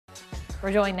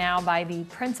We're joined now by the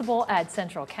principal at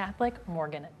Central Catholic,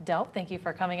 Morgan Delp. Thank you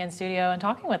for coming in studio and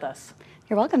talking with us.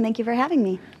 You're welcome. Thank you for having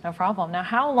me. No problem. Now,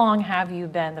 how long have you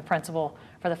been the principal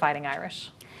for the Fighting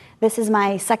Irish? This is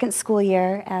my second school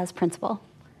year as principal.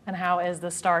 And how is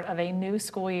the start of a new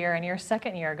school year and your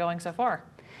second year going so far?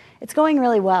 It's going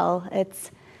really well. It's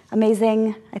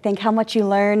amazing, I think, how much you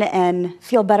learn and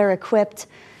feel better equipped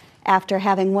after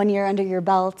having 1 year under your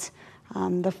belt.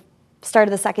 The start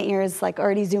of the second year is like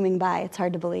already zooming by. It's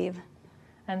hard to believe.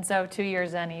 And so 2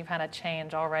 years in, you've had a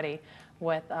change already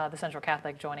with the Central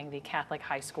Catholic joining the Catholic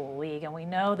High School League, and we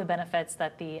know the benefits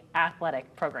that the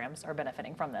athletic programs are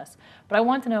benefiting from this. But I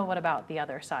want to know, what about the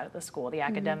other side of the school, the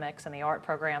academics and the art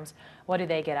programs? What do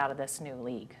they get out of this new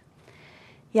league?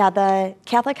 Yeah, the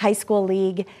Catholic High School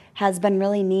League has been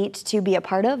really neat to be a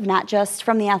part of, not just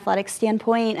from the athletic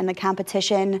standpoint and the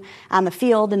competition on the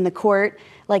field and the court,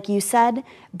 like you said,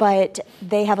 but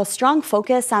they have a strong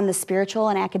focus on the spiritual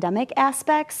and academic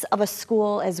aspects of a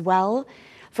school as well.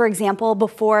 For example,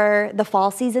 before the fall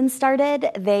season started,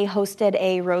 they hosted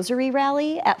a rosary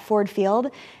rally at Ford Field,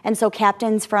 and so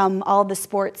captains from all the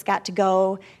sports got to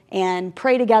go and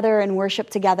pray together and worship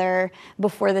together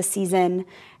before the season.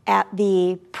 At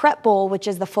the Prep Bowl, which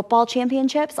is the football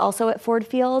championships, also at Ford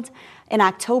Field, in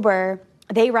October,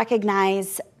 they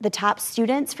recognize the top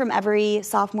students from every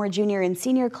sophomore, junior, and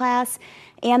senior class,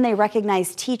 and they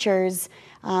recognize teachers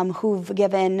who've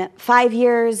given 5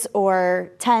 years or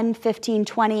 10, 15,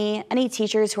 20, any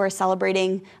teachers who are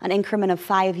celebrating an increment of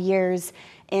 5 years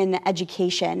in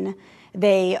education.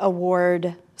 They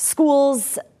award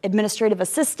schools, administrative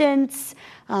assistants.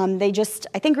 They just,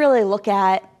 I think, really look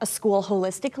at a school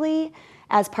holistically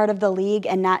as part of the league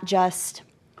and not just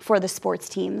for the sports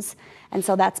teams. And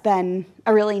so that's been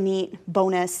a really neat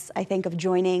bonus, I think, of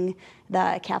joining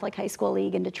the Catholic High School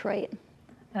League in Detroit.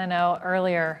 And I know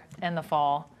earlier in the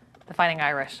fall, the Fighting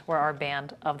Irish were our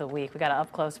band of the week. We got an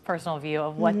up-close personal view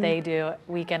of what they do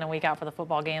week in and week out for the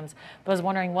football games. But I was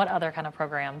wondering, what other kind of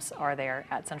programs are there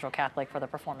at Central Catholic for the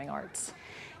performing arts?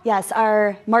 Yes,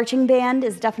 our marching band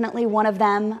is definitely one of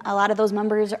them. A lot of those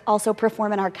members also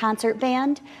perform in our concert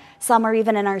band. Some are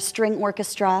even in our string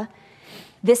orchestra.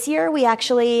 This year, we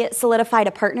actually solidified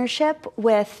a partnership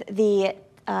with the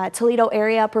Toledo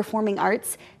Area Performing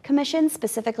Arts Commission,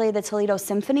 specifically the Toledo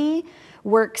Symphony,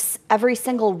 works every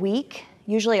single week,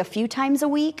 usually a few times a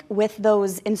week, with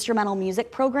those instrumental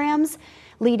music programs,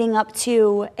 leading up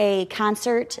to a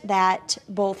concert that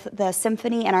both the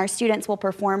symphony and our students will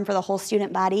perform for the whole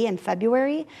student body in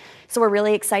February. So we're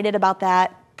really excited about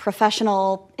that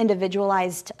professional,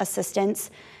 individualized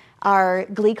assistance. Our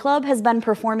Glee Club has been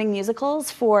performing musicals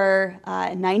for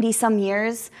 90-some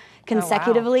years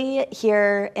consecutively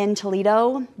here in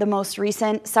Toledo, the most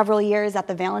recent several years at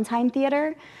the Valentine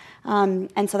Theater.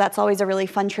 And so that's always a really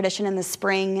fun tradition in the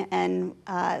spring, and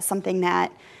something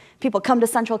that people come to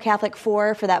Central Catholic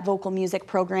for that vocal music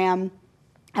program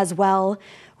as well.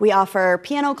 We offer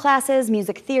piano classes,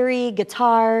 music theory,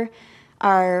 guitar.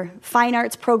 Our fine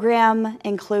arts program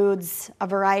includes a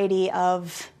variety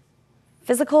of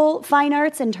physical fine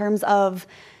arts in terms of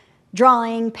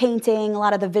drawing, painting, a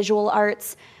lot of the visual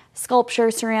arts,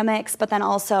 sculpture, ceramics, but then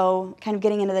also kind of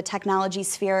getting into the technology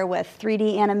sphere with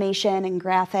 3D animation and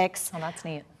graphics. Oh, that's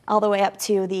neat. All the way up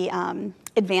to the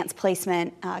advanced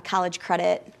placement college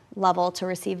credit level to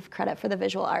receive credit for the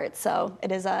visual arts. So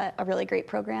it is a really great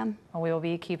program. Well, we will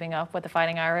be keeping up with the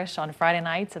Fighting Irish on Friday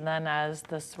nights, and then as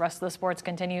the rest of the sports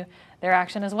continue their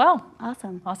action as well.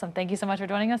 Awesome. Awesome. Thank you so much for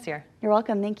joining us here. You're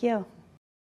welcome. Thank you.